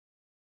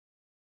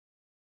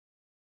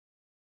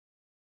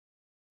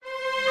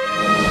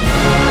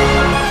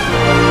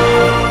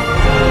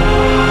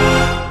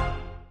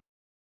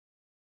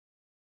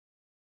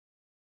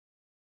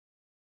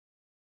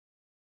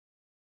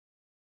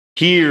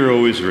Hear,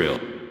 O Israel,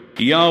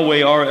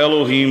 Yahweh our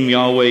Elohim,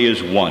 Yahweh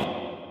is one.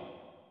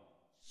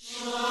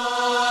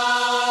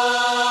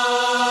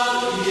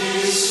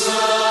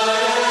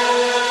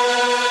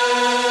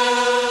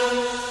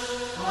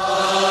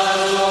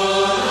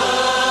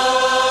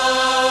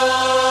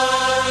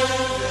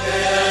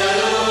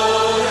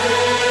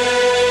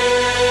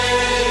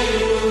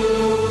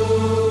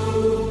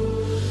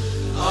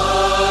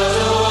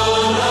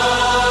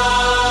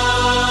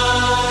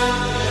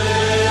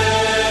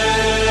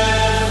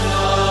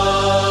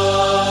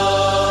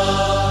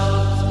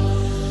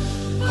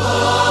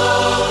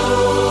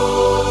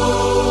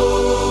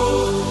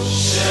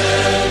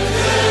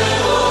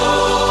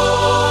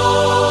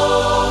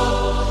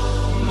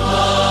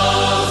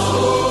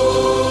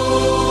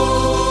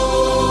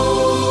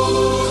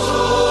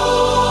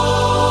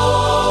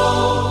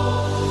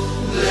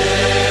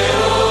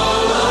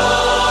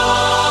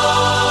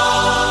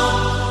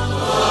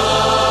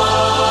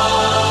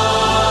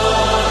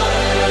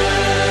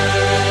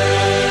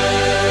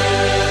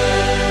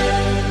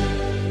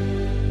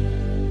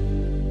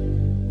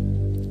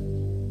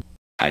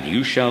 And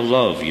you shall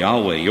love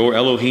Yahweh your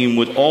Elohim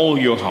with all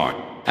your heart,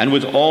 and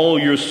with all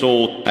your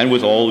soul, and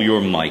with all your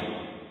might.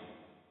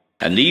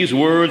 And these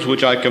words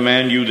which I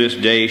command you this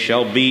day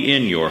shall be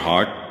in your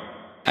heart,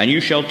 and you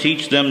shall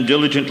teach them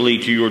diligently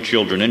to your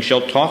children, and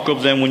shall talk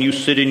of them when you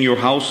sit in your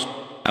house,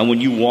 and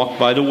when you walk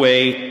by the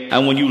way,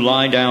 and when you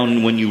lie down,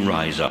 and when you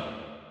rise up.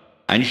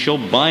 And shall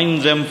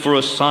bind them for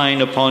a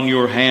sign upon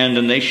your hand,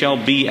 and they shall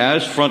be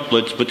as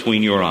frontlets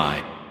between your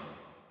eyes.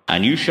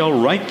 And you shall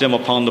write them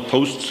upon the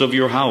posts of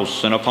your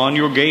house and upon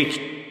your gates.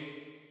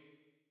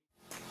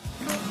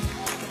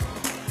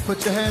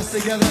 Put your hands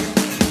together.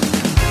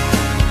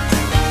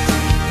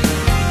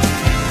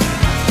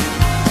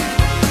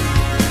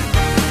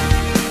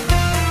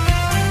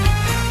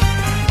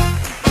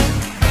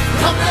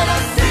 Come let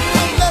us sing,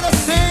 come let us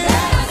sing.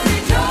 Let us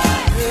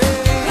rejoice.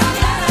 Yeah. Come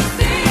let us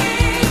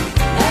sing.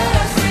 Let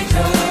us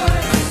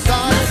rejoice.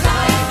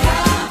 Messiah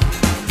come,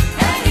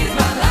 and He's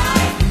my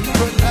life. He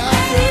put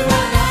laughter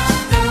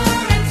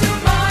into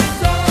my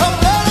soul. Come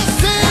let us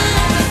sing.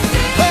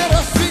 Let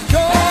us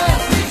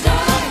rejoice.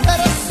 Come let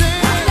us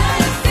sing. Come let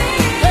us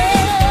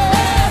sing.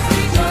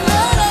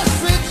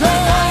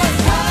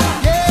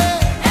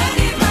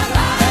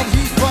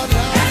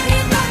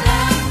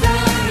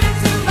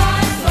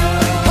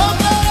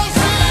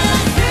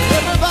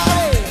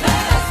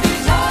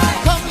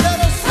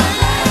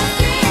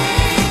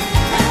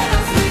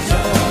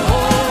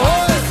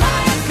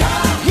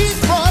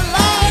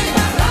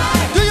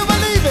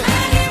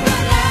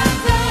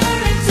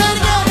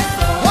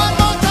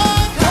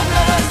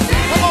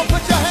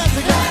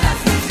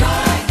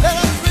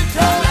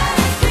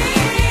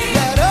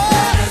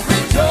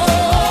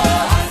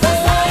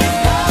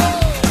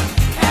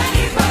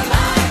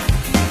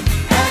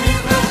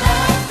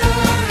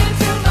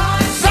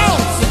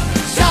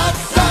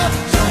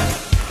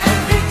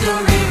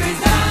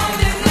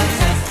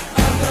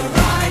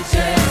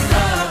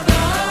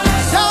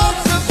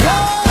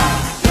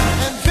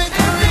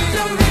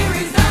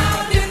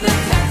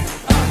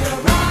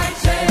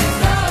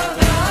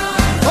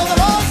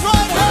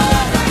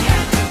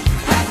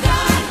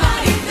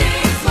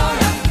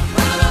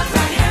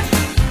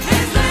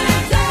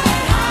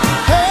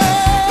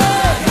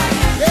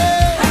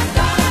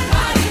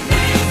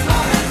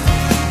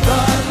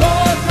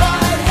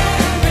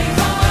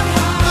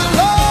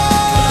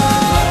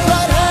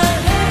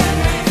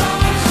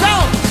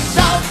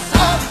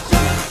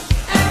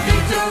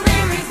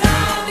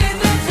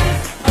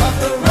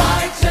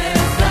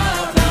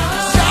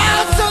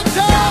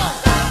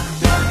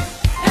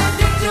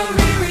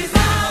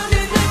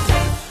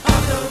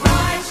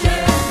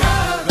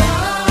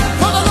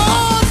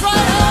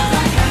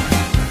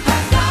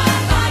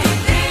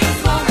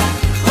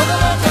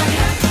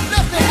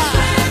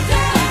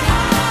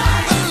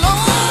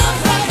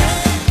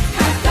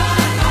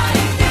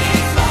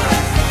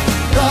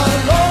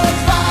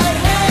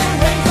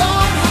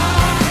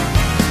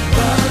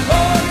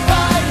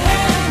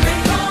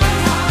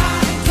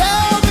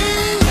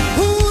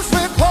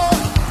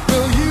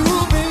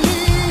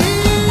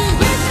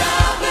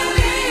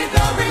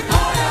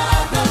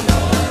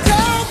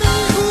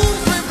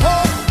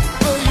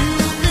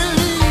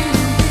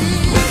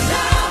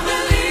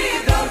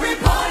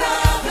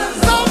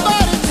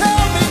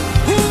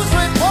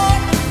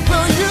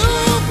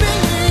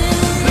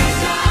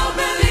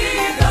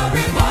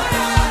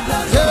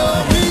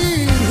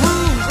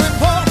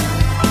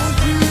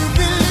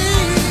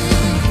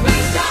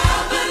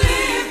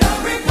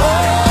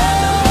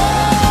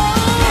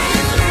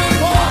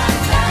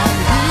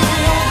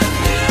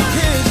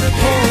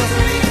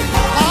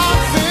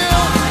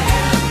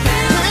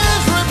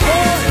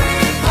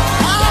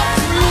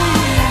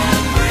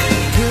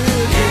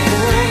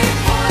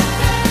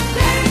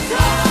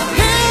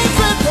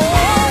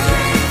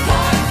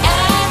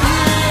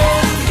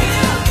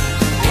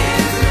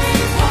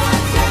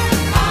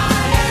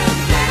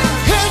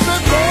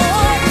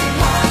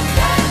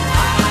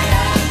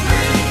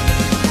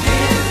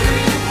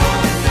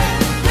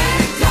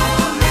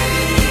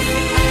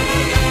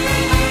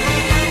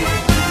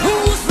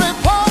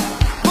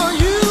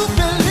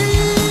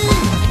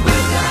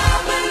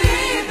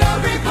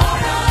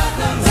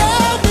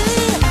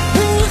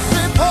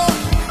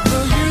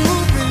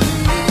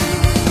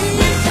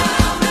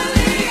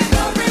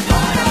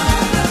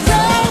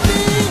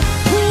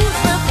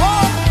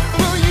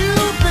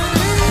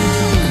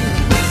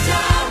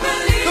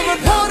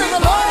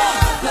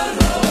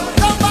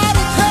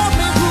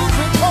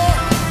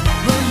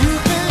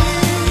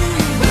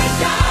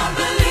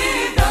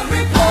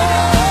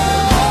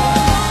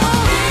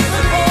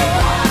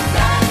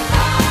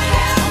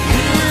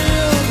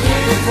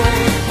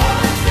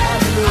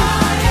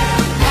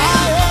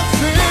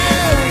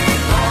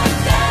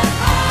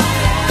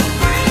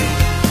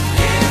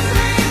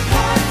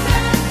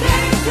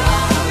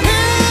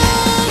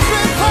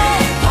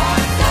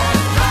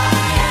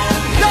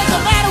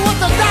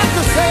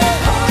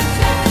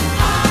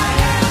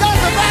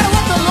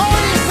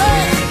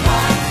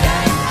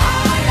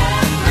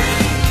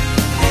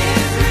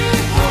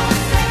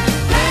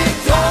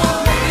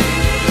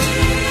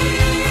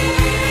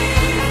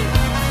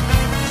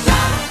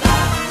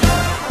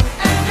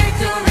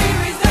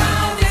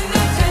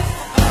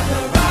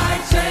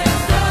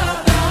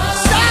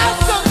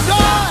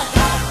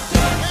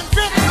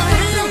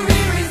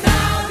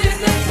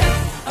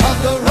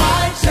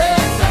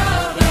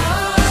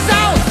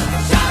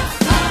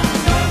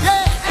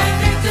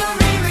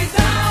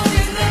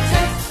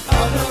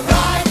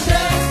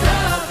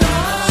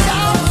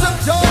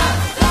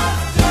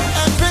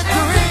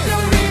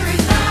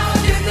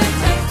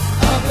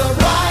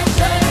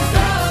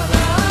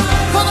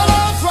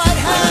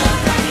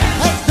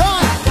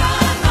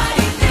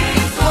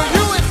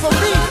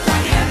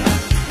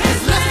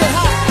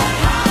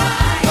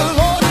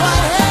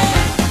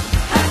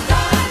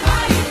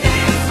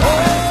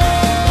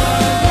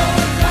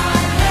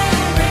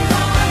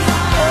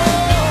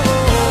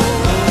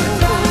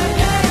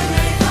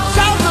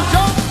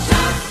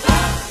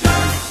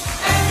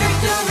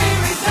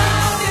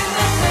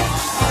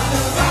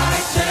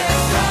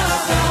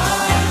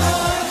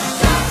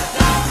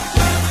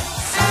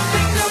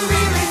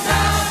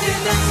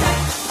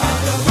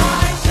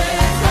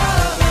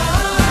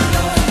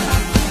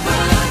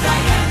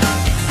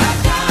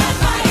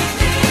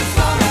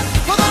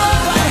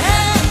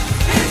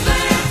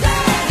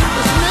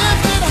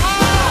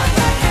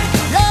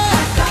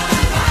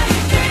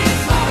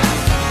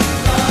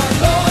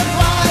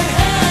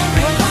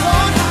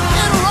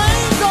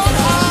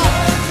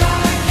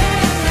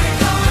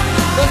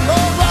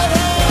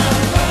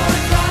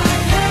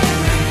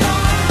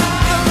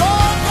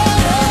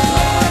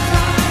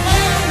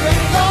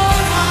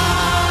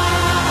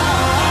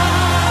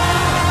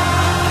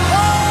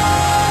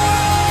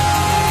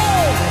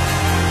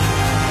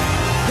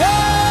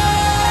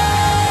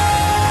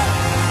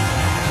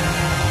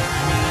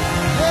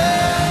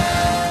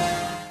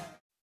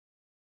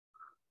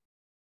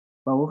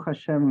 Baruch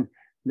Hashem.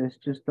 Let's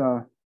just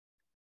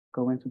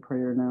go into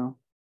prayer now.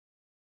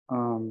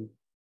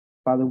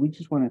 Father, we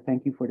just want to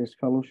thank you for this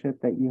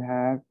fellowship that you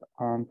have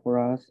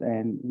for us,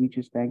 and we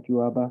just thank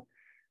you, Abba,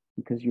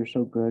 because you're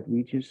so good.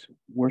 We just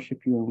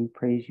worship you and we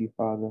praise you,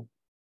 Father.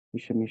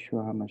 B'Shem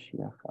Yeshua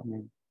HaMashiach.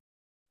 Amen.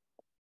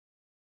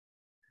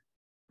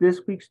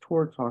 This week's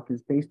Torah talk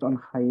is based on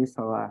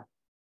Chayei.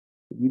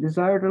 If you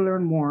desire to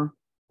learn more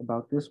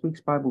about this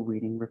week's Bible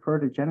reading, refer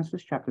to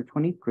Genesis chapter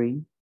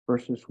 23,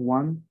 verses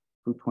 1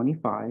 through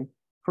 25,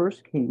 1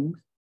 Kings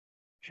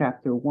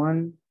chapter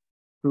 1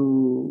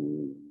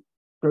 through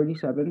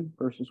 37,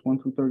 verses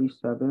 1 through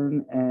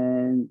 37,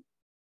 and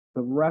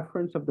the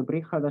reference of the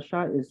Brit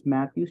Hadashah is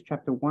Matthew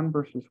chapter 1,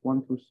 verses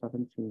 1 through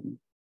 17.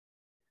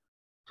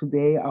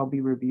 Today, I'll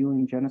be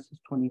reviewing Genesis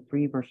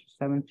 23, verses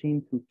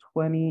 17 through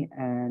 20,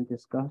 and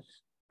discuss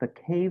the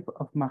Cave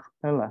of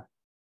Machpelah.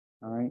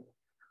 All right.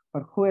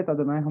 ברכו את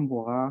אדוני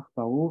המבורך,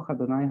 ברוך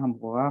אדוני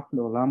המבורך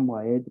לעולם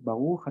מועד,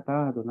 ברוך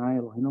אתה אדוני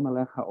אלוהינו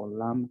מלך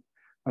העולם,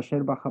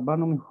 אשר ברך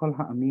בנו מכל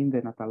העמים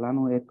ונתן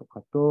לנו את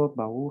תורתו,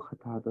 ברוך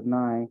אתה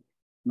אדוני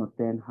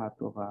נותן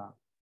התורה.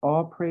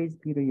 All praise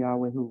be to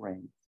Yahweh who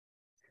reigns.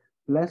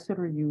 Blessed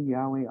are you,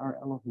 Yahweh, our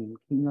Elohim,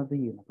 King of the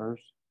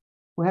universe,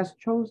 who has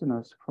chosen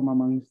us from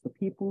amongst the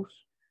peoples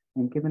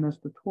and given us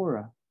the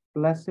Torah.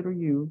 Blessed are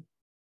you,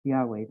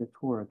 Yahweh, the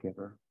Torah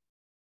giver.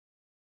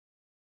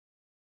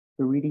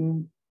 The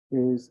reading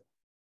is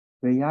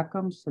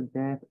Vayakam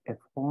Sadeh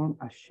Ephron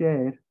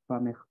Asher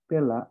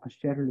Bamechpelah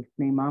Asher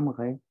Lifnei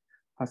Mamre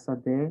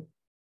Hasadeh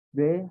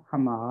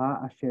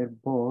Vehamara Asher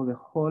Bo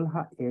Vechol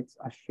Haetz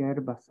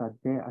Asher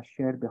Basadeh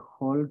Asher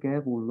Bechol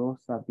Gevulo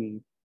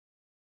Saviv.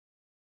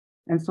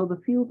 And so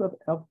the field of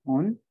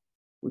Ephron,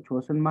 which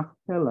was in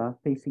Machpelah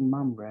facing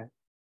Mamre,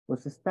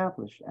 was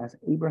established as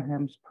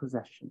Abraham's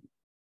possession.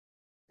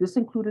 This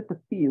included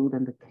the field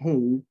and the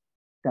cave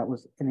that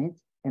was in it,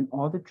 and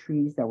all the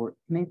trees that were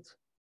in it,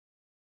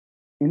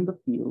 in the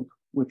field,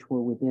 which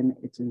were within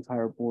its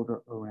entire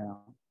border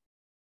around.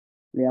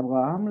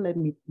 Le'Abraham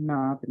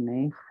lemitna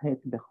b'nei chet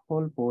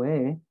bechol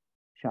boeh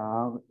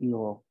sha'ar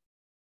iro.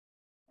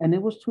 And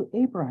it was to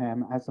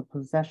Abraham as a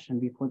possession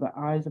before the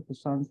eyes of the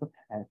sons of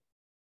Het,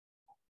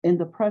 in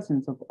the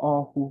presence of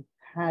all who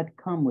had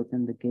come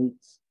within the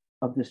gates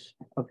of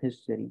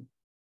his city.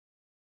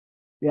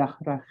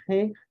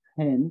 Ve'achrachei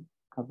chen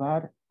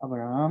kavar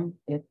Abraham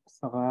et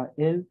Sarah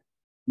el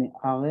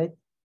me'aret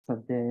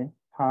sadeh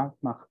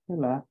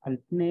ha-Machpelah al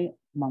pnei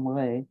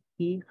Mamre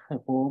hi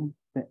Hebron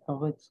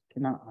ve'eretz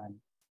Canaan.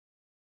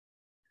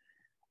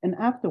 And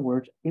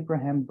afterwards,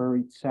 Abraham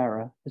buried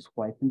Sarah, his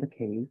wife, in the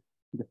cave,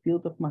 in the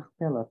field of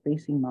Machpelah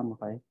facing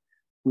Mamre,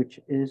 which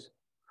is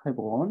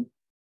Hebron,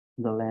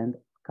 the land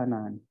of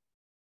Canaan.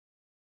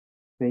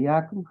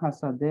 Ve'yakum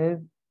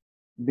hasadeh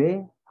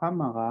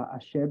ve'hamara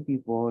asher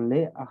bivo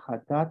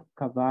le'achadat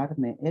kavar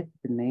me'et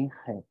b'nei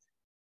Chet.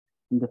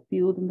 And the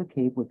field and the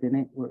cave within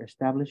it were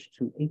established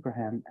to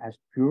Abraham as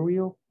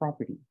burial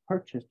property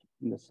purchased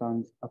from the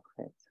sons of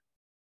Chet.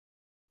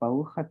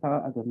 Baruch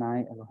atah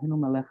Adonai Eloheinu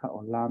melech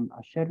haOlam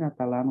asher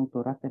natan lanu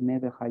torat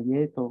emet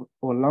v'chayei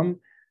olam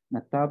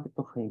nata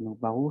b'tochenu.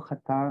 Baruch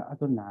atah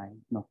Adonai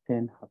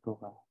noten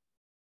haTorah.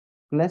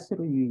 Blessed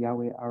are you,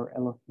 Yahweh, our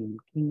Elohim,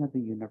 King of the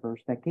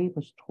universe, that gave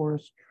us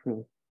Torah's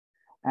truth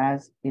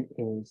as it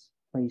is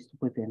placed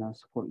within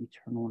us for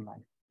eternal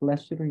life.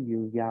 Blessed are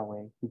you,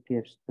 Yahweh, who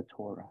gives the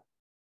Torah.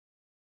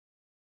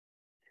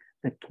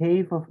 The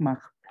Cave of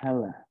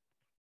Machpelah.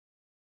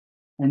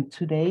 In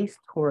today's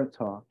Torah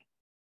talk,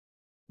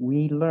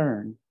 we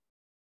learn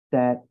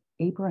that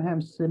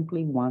Abraham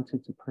simply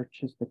wanted to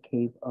purchase the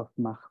Cave of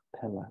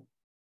Machpelah.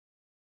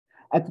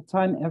 At the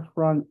time,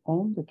 Ephron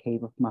owned the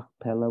Cave of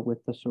Machpelah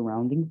with the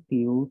surrounding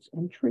fields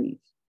and trees.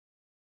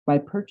 By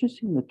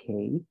purchasing the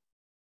cave,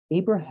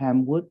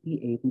 Abraham would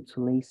be able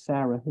to lay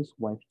Sarah, his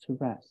wife, to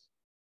rest.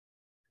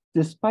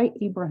 Despite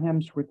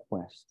Abraham's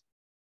request,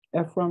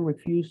 Ephron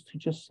refused to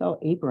just sell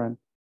Abraham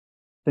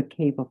the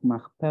Cave of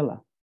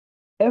Machpelah.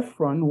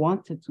 Ephron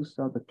wanted to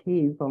sell the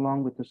cave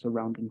along with the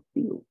surrounding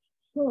fields.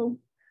 So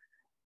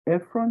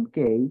Ephron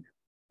gave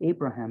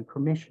Abraham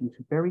permission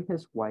to bury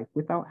his wife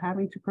without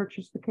having to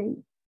purchase the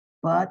cave.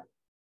 But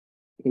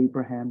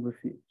Abraham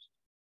refused.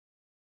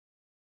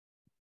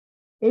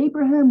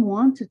 Abraham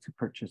wanted to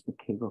purchase the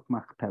Cave of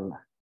Machpelah.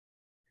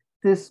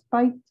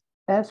 Despite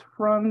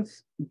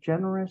Ephron's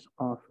generous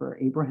offer,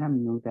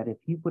 Abraham knew that if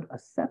he would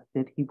accept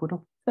it, he would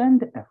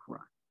offend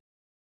Ephron.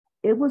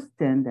 It was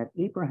then that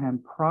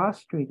Abraham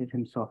prostrated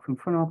himself in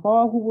front of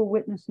all who were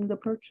witnessing the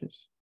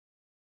purchase.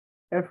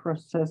 Ephron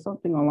says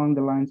something along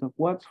the lines of,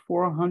 "What's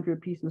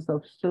 400 pieces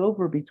of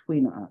silver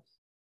between us?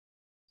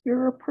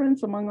 You're a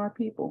prince among our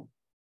people."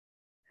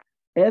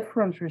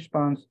 Ephron's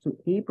response to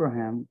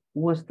Abraham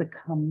was the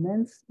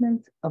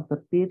commencement of the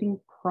bidding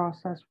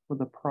process for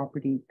the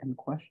property in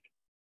question.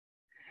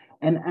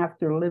 And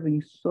after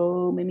living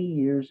so many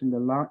years in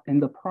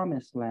the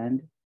promised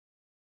land,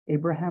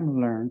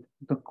 Abraham learned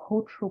the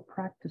cultural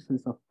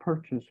practices of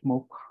purchase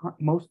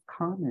most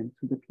common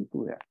to the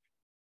people there.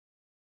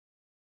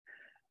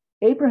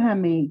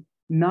 Abraham may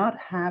not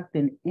have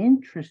been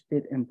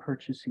interested in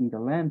purchasing the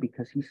land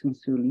because he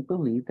sincerely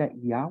believed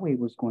that Yahweh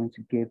was going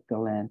to give the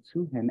land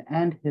to him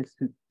and his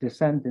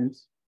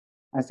descendants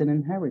as an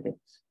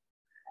inheritance.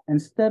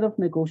 Instead of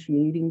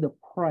negotiating the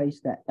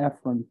price that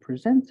Ephron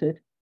presented,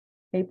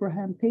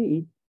 Abraham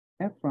paid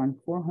Ephron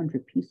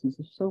 400 pieces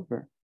of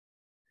silver.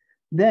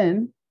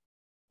 Then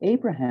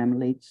Abraham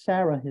laid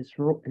Sarah,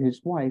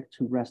 his wife,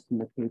 to rest in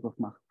the Cave of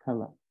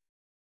Machpelah.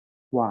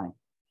 Why?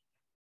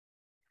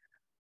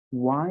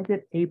 Why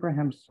did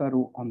Abraham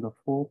settle on the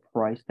full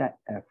price that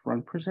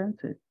Ephron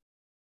presented?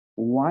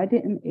 Why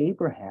didn't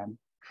Abraham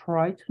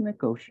try to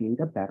negotiate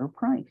a better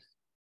price?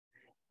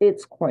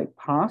 It's quite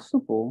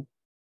possible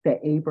that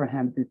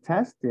Abraham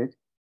detested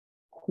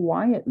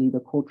quietly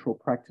the cultural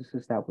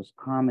practices that was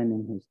common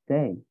in his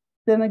day.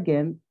 Then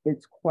again,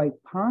 it's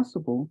quite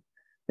possible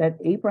that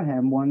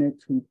Abraham wanted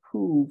to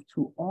prove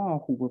to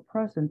all who were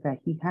present that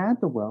he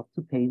had the wealth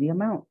to pay the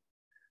amount.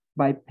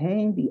 By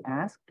paying the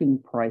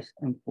asking price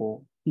in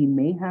full, he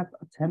may have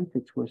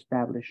attempted to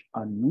establish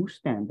a new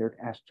standard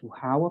as to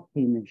how a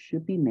payment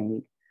should be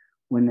made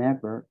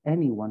whenever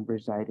anyone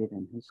resided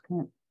in his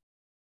camp.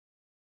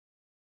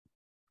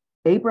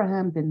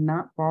 Abraham did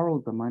not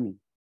borrow the money.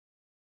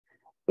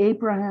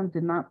 Abraham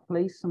did not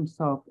place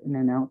himself in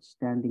an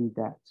outstanding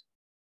debt.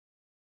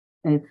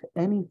 If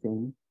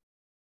anything,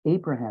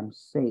 Abraham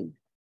saved.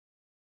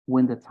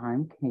 When the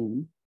time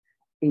came,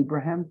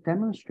 Abraham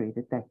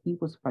demonstrated that he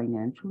was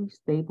financially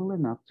stable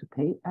enough to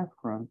pay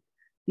Ephron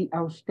the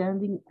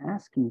outstanding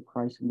asking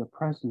price in the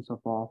presence of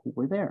all who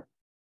were there.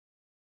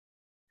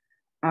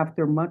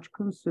 After much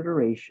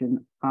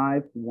consideration,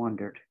 I've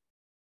wondered,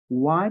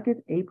 why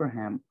did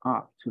Abraham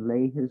opt to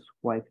lay his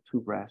wife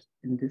to rest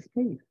in this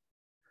cave?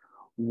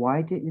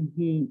 Why didn't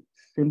he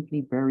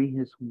simply bury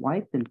his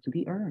wife into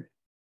the earth?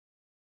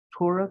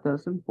 Torah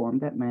does inform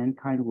that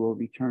mankind will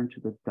return to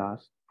the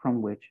dust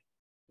from which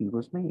he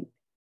was made,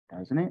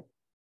 doesn't it?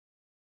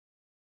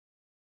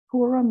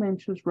 Torah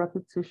mentions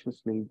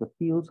repetitiously the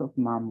fields of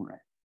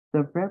Mamre,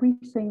 the very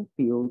same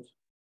fields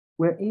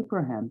where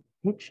Abraham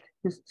pitched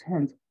his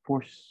tent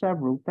for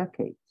several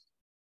decades.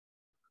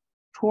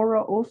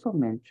 Torah also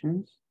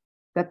mentions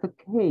that the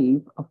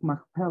cave of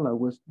Machpelah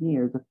was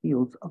near the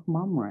fields of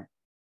Mamre.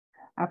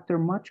 After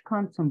much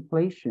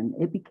contemplation,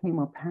 it became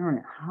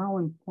apparent how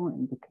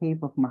important the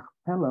cave of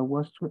Machpelah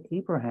was to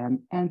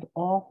Abraham and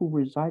all who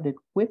resided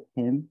with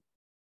him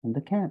in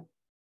the camp.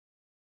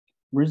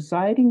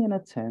 Residing in a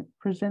tent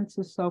presents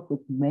itself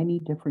with many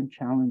different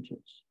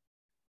challenges.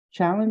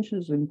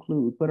 Challenges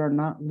include, but are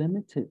not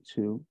limited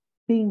to,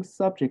 being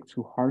subject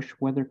to harsh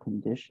weather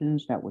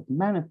conditions that would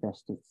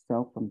manifest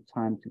itself from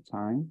time to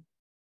time,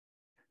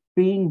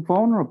 being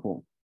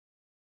vulnerable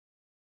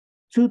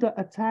to the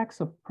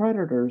attacks of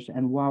predators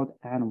and wild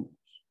animals,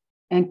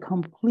 and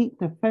complete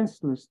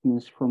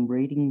defenselessness from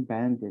raiding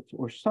bandits,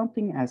 or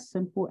something as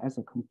simple as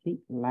a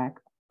complete lack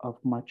of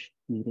much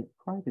needed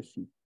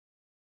privacy.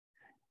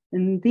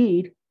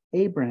 Indeed,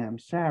 Abraham,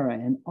 Sarah,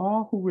 and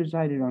all who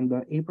resided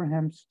under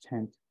Abraham's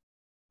tent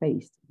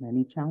faced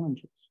many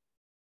challenges.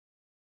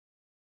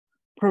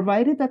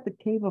 Provided that the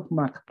cave of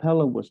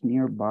Machpelah was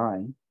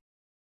nearby,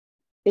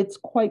 it's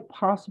quite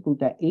possible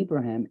that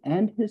Abraham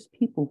and his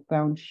people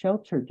found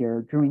shelter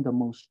there during the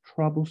most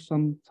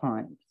troublesome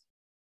times.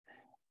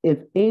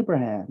 If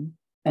Abraham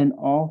and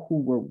all who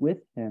were with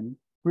him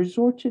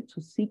resorted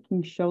to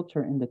seeking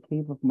shelter in the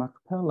cave of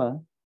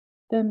Machpelah,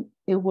 then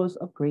it was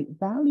of great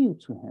value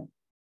to him.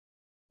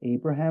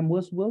 Abraham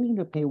was willing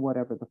to pay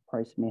whatever the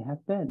price may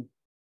have been.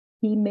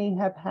 He may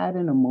have had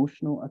an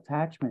emotional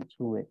attachment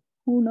to it.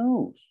 Who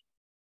knows?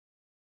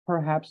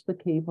 Perhaps the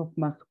cave of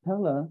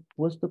Machpelah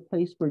was the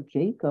place where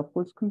Jacob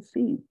was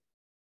conceived.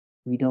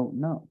 We don't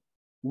know.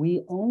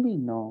 We only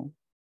know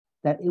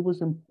that it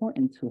was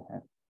important to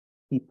him.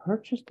 He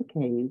purchased the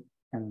cave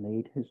and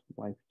laid his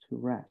wife to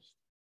rest.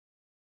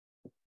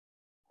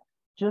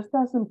 Just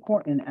as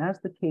important as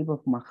the cave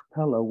of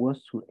Machpelah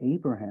was to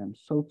Abraham,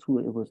 so too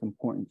it was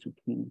important to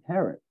King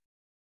Herod.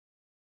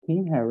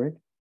 King Herod,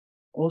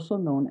 also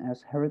known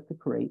as Herod the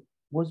Great,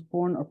 was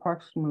born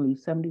approximately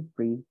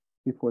 73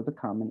 before the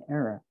Common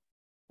Era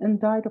and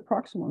died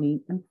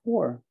approximately in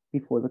 4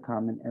 before the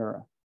Common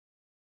Era.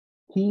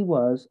 He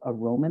was a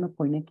Roman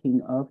appointed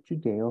king of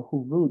Judea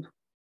who ruled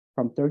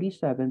from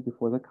 37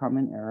 before the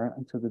Common Era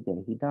until the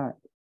day he died.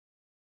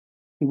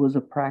 He was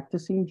a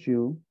practicing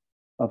Jew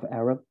of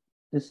Arab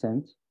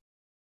descent.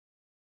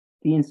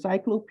 The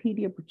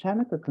Encyclopedia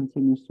Britannica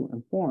continues to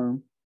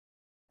inform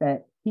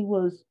that he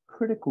was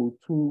critical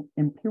to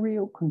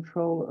imperial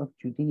control of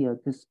Judea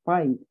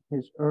despite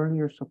his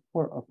earlier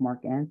support of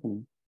Mark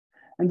Antony,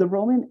 and the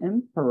Roman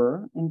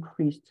emperor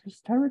increased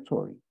his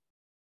territory.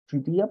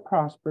 Judea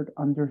prospered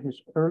under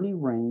his early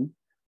reign,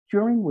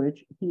 during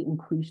which he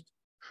increased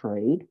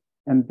trade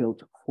and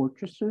built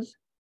fortresses,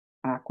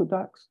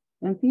 aqueducts,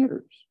 and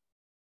theaters.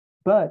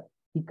 But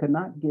he could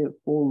not give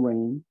full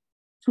rein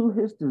to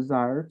his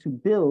desire to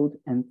build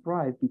and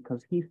thrive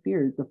because he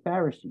feared the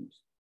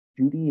Pharisees,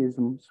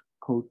 Judaism's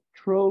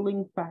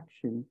controlling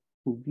faction,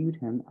 who viewed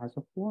him as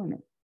a foreigner.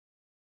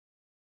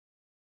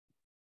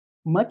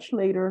 Much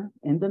later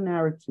in the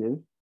narrative,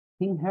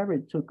 King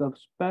Herod took a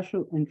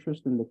special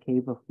interest in the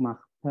Cave of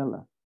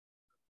Machpelah.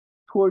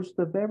 Towards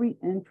the very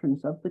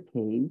entrance of the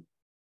cave,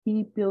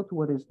 he built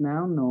what is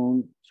now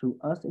known to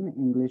us in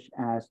English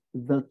as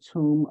the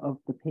Tomb of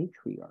the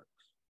Patriarchs.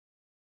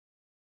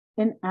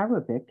 In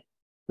Arabic,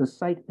 the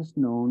site is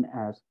known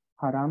as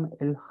Haram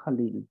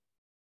el-Khalil,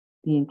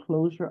 the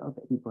enclosure of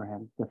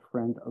Abraham, the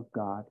friend of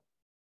God.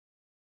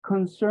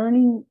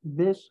 Concerning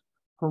this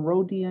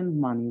Herodian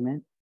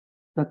monument,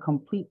 the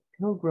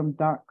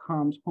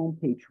CompletePilgrim.com's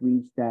homepage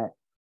reads that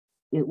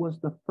it was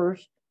the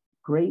first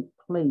great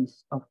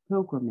place of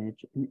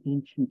pilgrimage in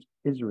ancient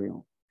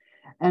Israel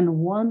and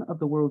one of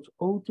the world's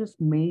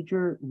oldest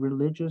major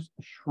religious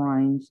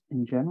shrines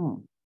in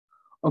general.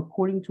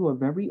 According to a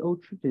very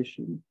old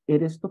tradition,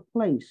 it is the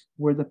place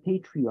where the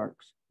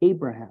patriarchs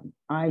Abraham,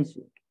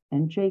 Isaac,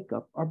 and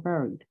Jacob are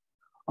buried,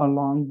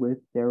 along with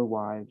their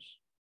wives.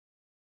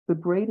 The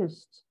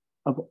greatest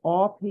of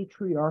all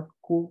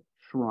patriarchal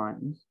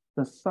shrines,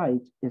 the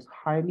site is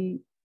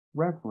highly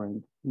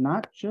revered,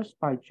 not just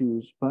by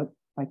Jews, but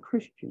by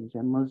Christians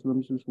and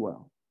Muslims as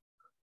well.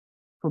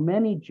 For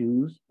many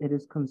Jews, it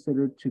is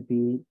considered to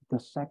be the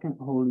second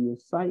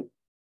holiest site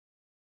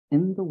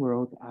in the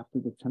world after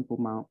the Temple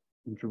Mount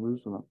in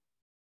Jerusalem.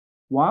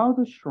 While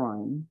the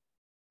shrine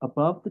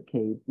above the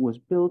cave was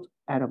built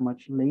at a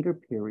much later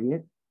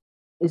period,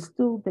 it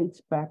still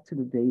dates back to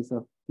the days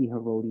of the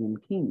Herodian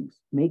kings,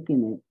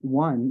 making it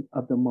one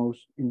of the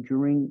most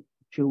enduring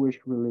Jewish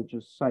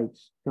religious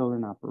sites still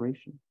in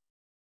operation.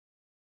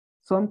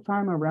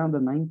 Sometime around the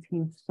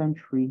 19th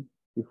century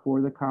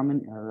before the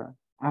Common Era,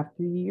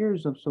 after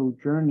years of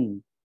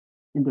sojourning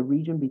in the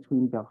region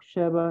between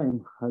Beersheba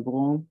and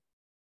Hebron,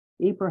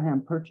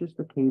 Abraham purchased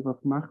the Cave of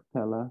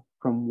Machpelah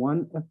from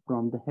one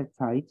Ephraim the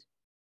Hittite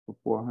for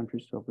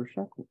 400 silver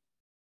shekels.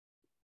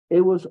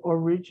 It was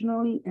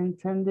originally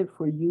intended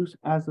for use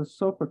as a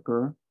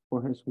sepulchre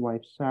for his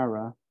wife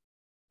Sarah,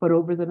 but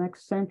over the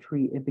next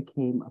century it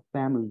became a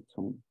family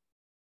tomb,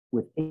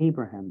 with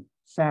Abraham,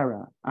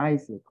 Sarah,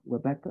 Isaac,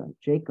 Rebekah,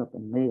 Jacob,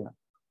 and Leah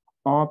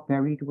all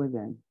buried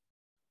within.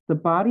 The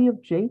body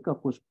of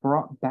Jacob was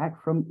brought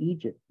back from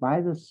Egypt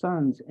by the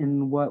sons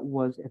in what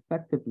was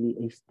effectively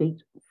a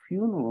state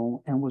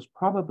funeral and was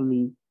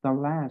probably the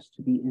last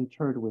to be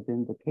interred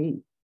within the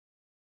cave.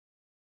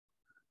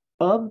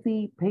 Of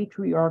the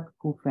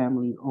patriarchal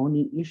family,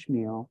 only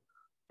Ishmael,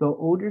 the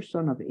older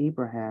son of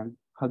Abraham,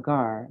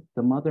 Hagar,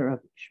 the mother of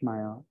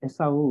Ishmael,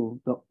 Esau,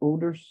 the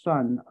older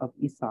son of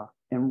Isaac,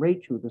 and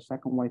Rachel, the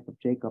second wife of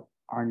Jacob,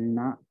 are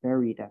not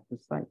buried at the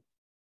site.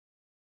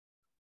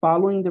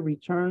 Following the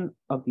return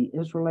of the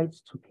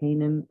Israelites to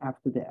Canaan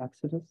after the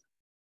Exodus,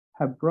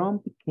 Hebron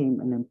became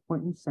an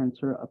important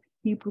center of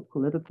Hebrew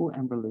political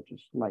and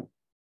religious life.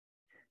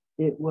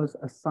 It was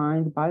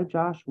assigned by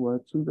Joshua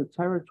to the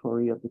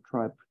territory of the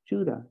tribe of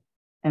Judah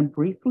and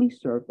briefly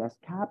served as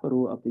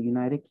capital of the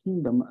United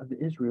Kingdom of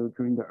Israel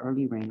during the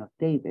early reign of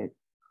David,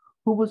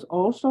 who was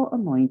also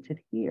anointed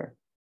here.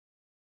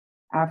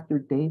 After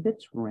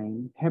David's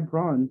reign,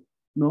 Hebron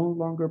no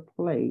longer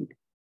played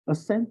a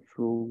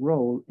central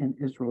role in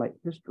Israelite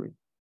history.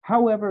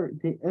 However,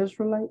 the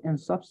Israelite and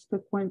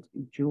subsequent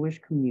Jewish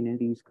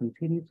communities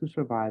continued to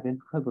survive in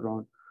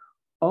Hebron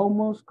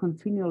almost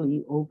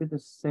continually over the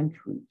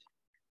centuries,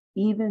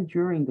 even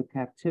during the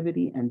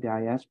captivity and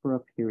diaspora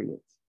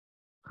periods.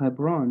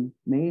 Hebron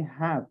may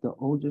have the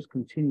oldest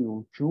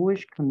continual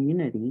Jewish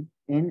community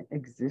in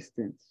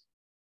existence.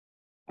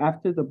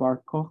 After the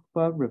Bar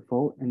Kokhba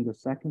revolt in the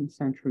 2nd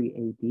century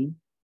AD,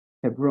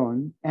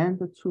 Hebron and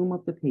the tomb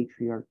of the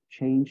patriarch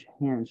changed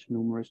hands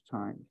numerous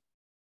times.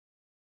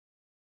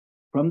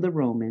 From the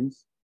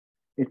Romans,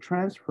 it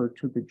transferred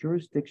to the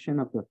jurisdiction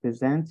of the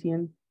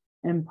Byzantine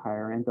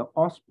Empire and the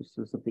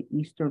auspices of the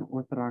Eastern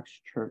Orthodox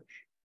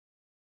Church.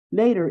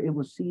 Later, it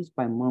was seized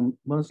by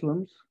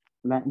Muslims,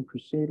 Latin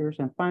Crusaders,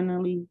 and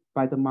finally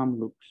by the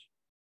Mamluks.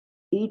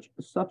 Each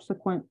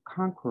subsequent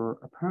conqueror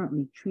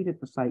apparently treated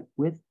the site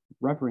with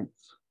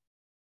reverence.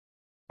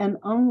 And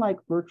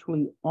unlike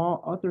virtually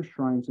all other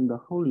shrines in the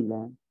Holy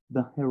Land,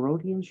 the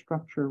Herodian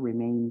structure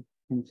remained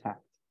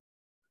intact.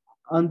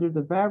 Under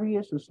the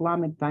various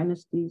Islamic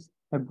dynasties,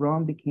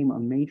 Hebron became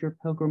a major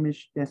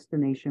pilgrimage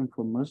destination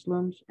for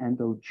Muslims, and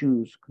though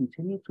Jews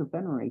continued to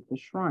venerate the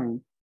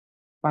shrine,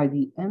 by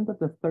the end of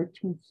the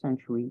 13th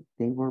century,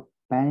 they were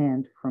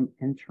banned from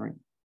entering.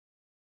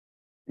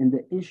 In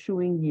the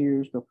ensuing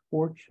years, the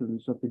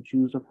fortunes of the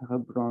Jews of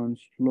Hebron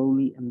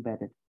slowly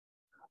embedded,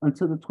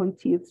 until the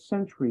 20th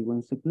century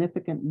when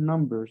significant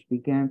numbers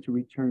began to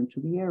return to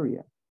the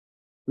area.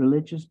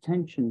 Religious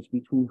tensions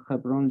between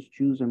Hebron's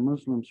Jews and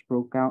Muslims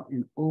broke out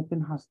in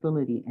open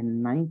hostility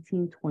in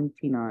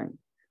 1929,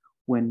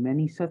 when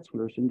many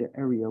settlers in the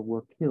area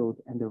were killed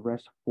and the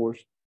rest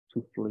forced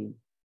to flee.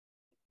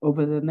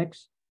 Over the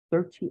next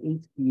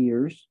 38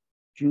 years,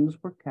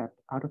 Jews were kept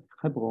out of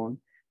Hebron,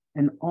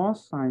 and all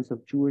signs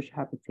of Jewish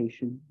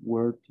habitation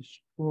were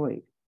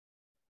destroyed.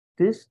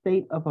 This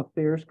state of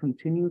affairs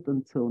continued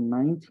until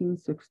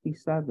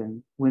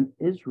 1967, when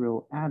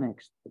Israel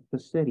annexed the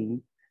city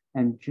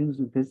and Jews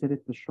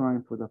visited the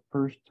shrine for the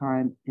first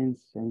time in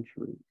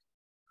centuries.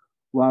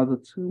 While the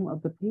tomb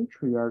of the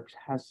patriarchs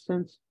has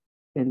since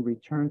been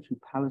returned to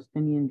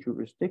Palestinian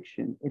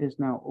jurisdiction, it is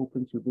now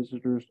open to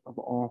visitors of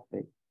all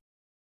faiths.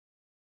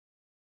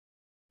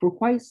 For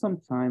quite some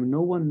time,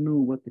 no one knew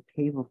what the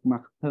Cave of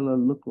Machpelah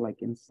looked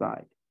like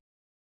inside.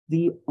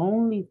 The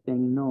only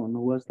thing known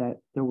was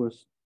that there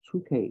was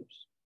two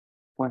caves.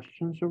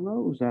 Questions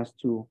arose as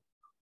to,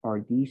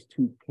 are these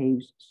two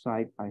caves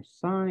side by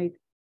side?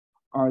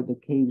 Are the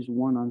caves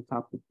one on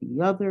top of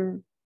the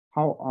other?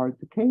 How are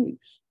the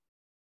caves?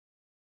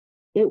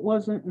 It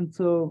wasn't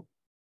until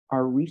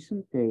our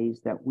recent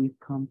days that we've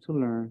come to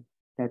learn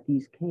that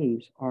these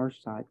caves are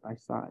side by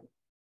side.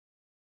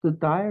 The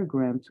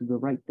diagram to the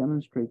right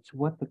demonstrates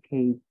what the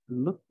cave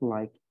looked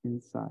like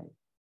inside.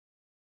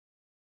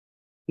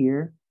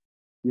 Here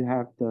you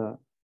have the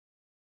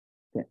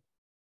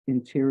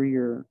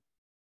interior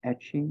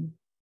etching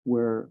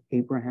where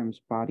Abraham's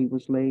body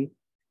was laid.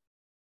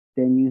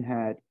 Then you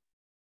had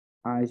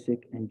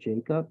Isaac and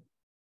Jacob,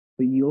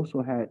 but you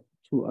also had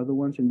two other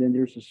ones, and then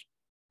there's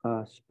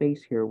a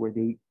space here where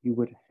you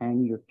would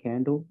hang your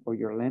candle or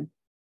your lamp.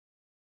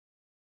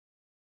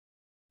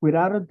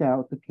 Without a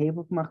doubt, the Cave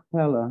of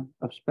Machpelah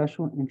of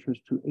special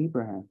interest to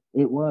Abraham.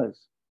 It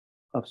was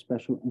of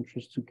special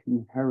interest to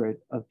King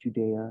Herod of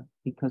Judea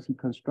because he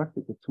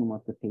constructed the tomb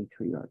of the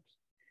patriarchs.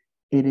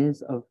 It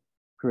is of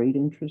great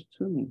interest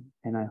to me,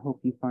 and I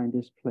hope you find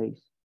this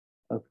place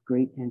of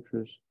great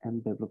interest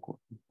and biblical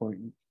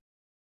importance.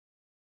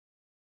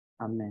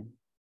 Amen.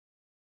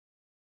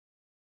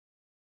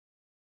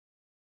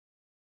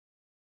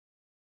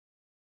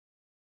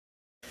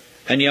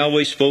 And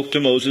Yahweh spoke to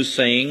Moses,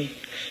 saying,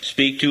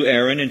 Speak to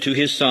Aaron and to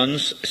his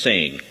sons,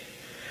 saying,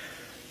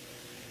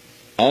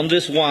 On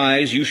this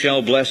wise you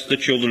shall bless the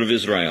children of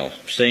Israel,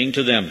 saying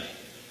to them,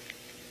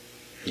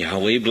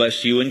 Yahweh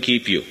bless you and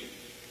keep you.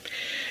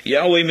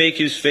 Yahweh make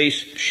his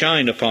face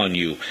shine upon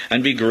you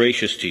and be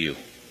gracious to you.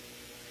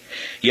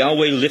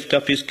 Yahweh lift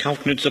up his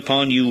countenance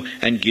upon you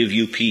and give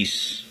you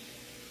peace.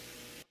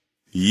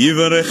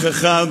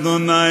 Yivarechecha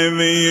Adonai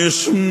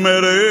v'yishmerecha.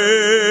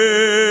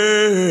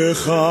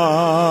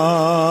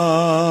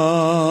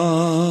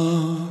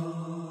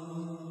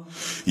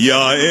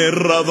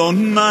 Ya'er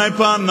Adonai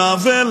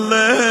panav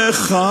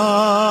elecha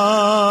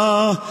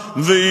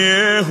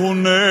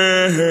v'yehuneka.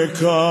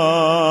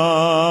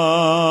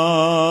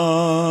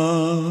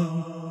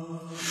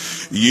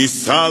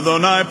 Yisa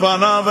Adonai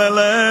panav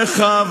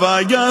elecha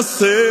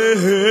v'yasem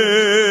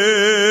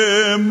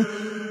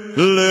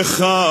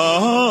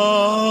lecha